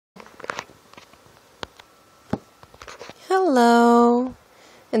Hello!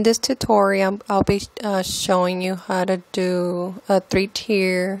 In this tutorial, I'll be showing you how to do a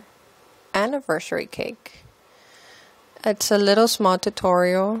 3-tier anniversary cake. It's a little small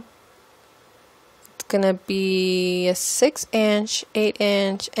tutorial. It's gonna be a 6-inch,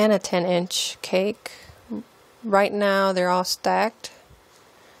 8-inch, and a 10-inch cake. Right now, they're all stacked.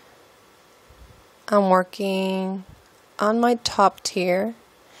 I'm working on my top tier.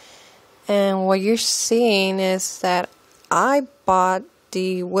 And what you're seeing is that I bought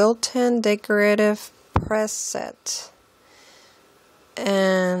the Wilton Decorative Press set,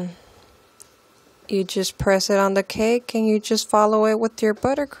 and you just press it on the cake and you just follow it with your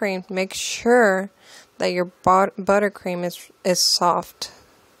buttercream. Make sure that your buttercream is soft,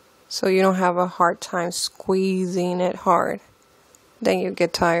 so you don't have a hard time squeezing it hard. Then you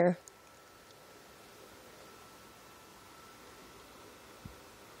get tired.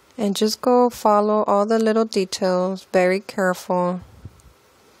 And just go follow all the little details, very careful.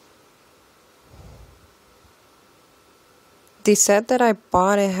 The set that I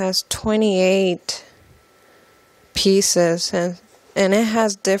bought, it has 28 pieces and it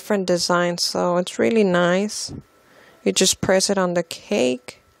has different designs, so it's really nice. You just press it on the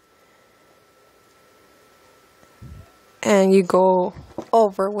cake and you go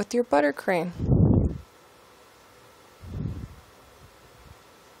over with your buttercream.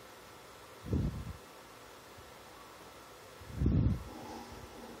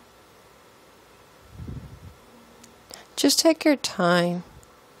 Just take your time.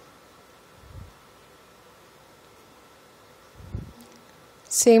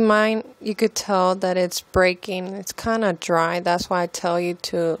 See, mine, you could tell that it's breaking. It's kind of dry. That's why I tell you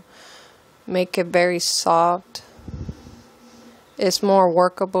to make it very soft. It's more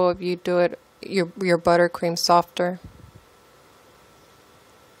workable if you do it your buttercream softer.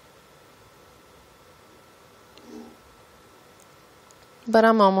 But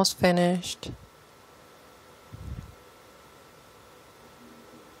I'm almost finished.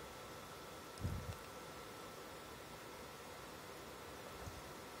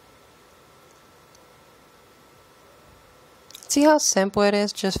 See how simple it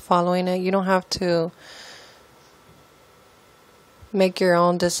is, just following it. You don't have to make your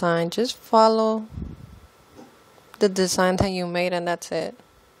own design. Just follow the design that you made and that's it.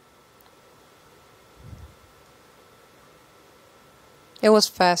 It was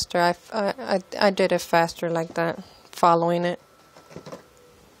faster. I did it faster like that, following it.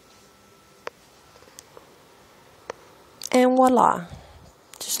 And voila.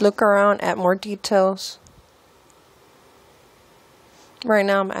 Just look around at more details. Right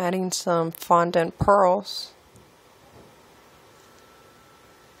now I'm adding some fondant pearls.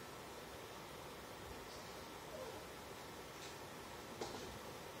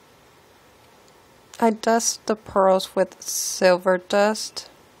 I dust the pearls with silver dust.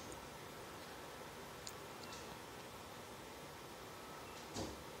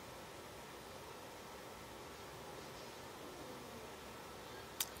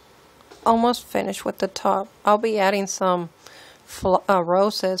 Almost finished with the top. I'll be adding some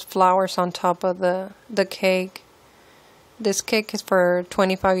roses, flowers on top of the cake. This cake is for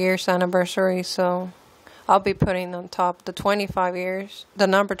 25 years anniversary, so I'll be putting on top the 25 years, the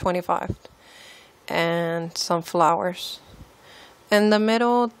number 25, and some flowers. In the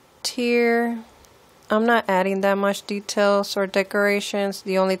middle tier, I'm not adding that much details or decorations.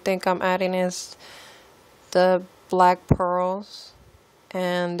 The only thing I'm adding is the black pearls,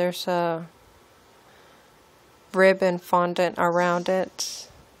 and there's a ribbon fondant around it.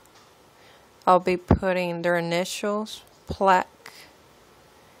 I'll be putting their initials, plaque,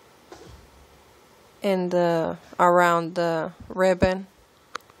 in around the ribbon.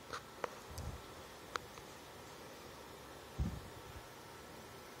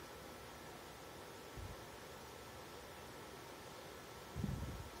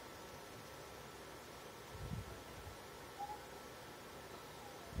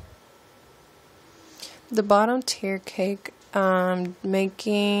 The bottom tier cake, I'm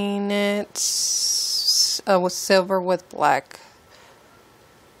making it with silver with black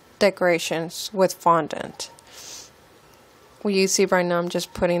decorations with fondant. What you see right now, I'm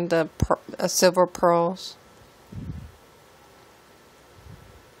just putting the silver pearls.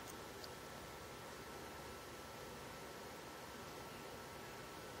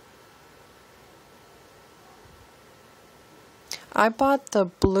 I bought the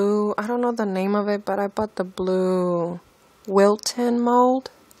blue, I don't know the name of it, but I bought the blue Wilton mold,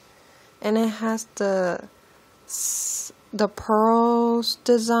 and it has the pearls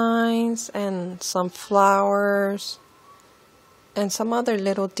designs and some flowers and some other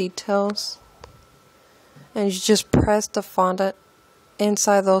little details. And you just press the fondant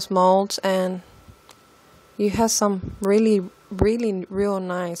inside those molds, and you have some really real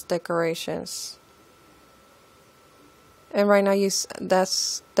nice decorations. And right now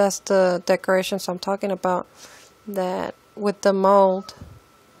that's the decorations I'm talking about, that with the mold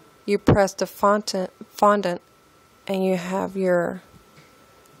you press the fondant and you have your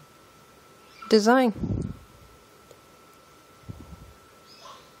design.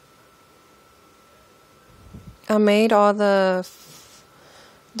 I made all the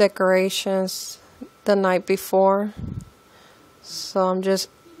decorations the night before, so I'm just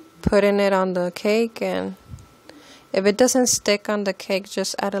putting it on the cake, and if it doesn't stick on the cake,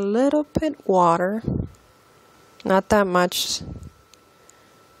 just add a little bit water, not that much,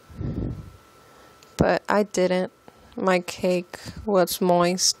 but I didn't. My cake was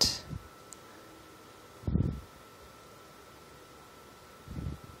moist.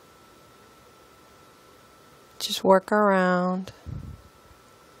 Just work around.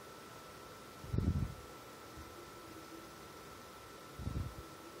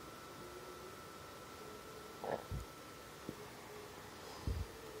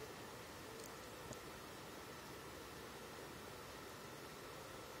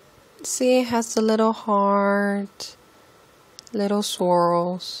 See, it has the little heart, little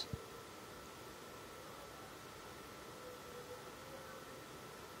swirls.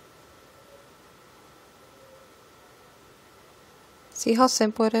 See how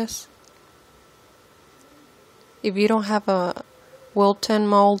simple it is? If you don't have a Wilton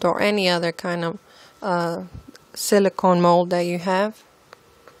mold or any other kind of silicone mold that you have,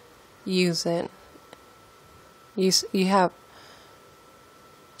 use it. You have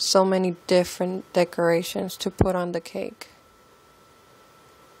so many different decorations to put on the cake.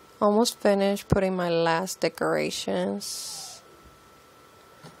 Almost finished putting my last decorations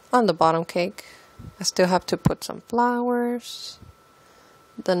on the bottom cake. I still have to put some flowers,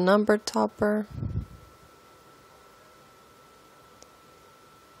 the number topper,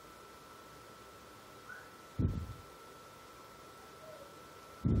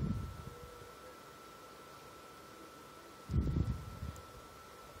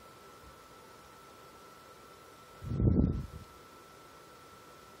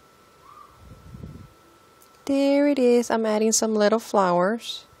 there it is. I'm adding some little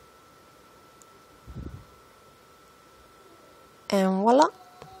flowers. And voila,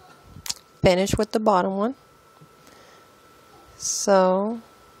 finished with the bottom one. So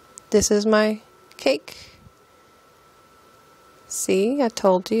this is my cake. See, I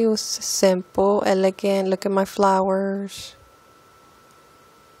told you it was simple, elegant. Look at my flowers.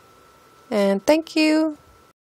 And thank you.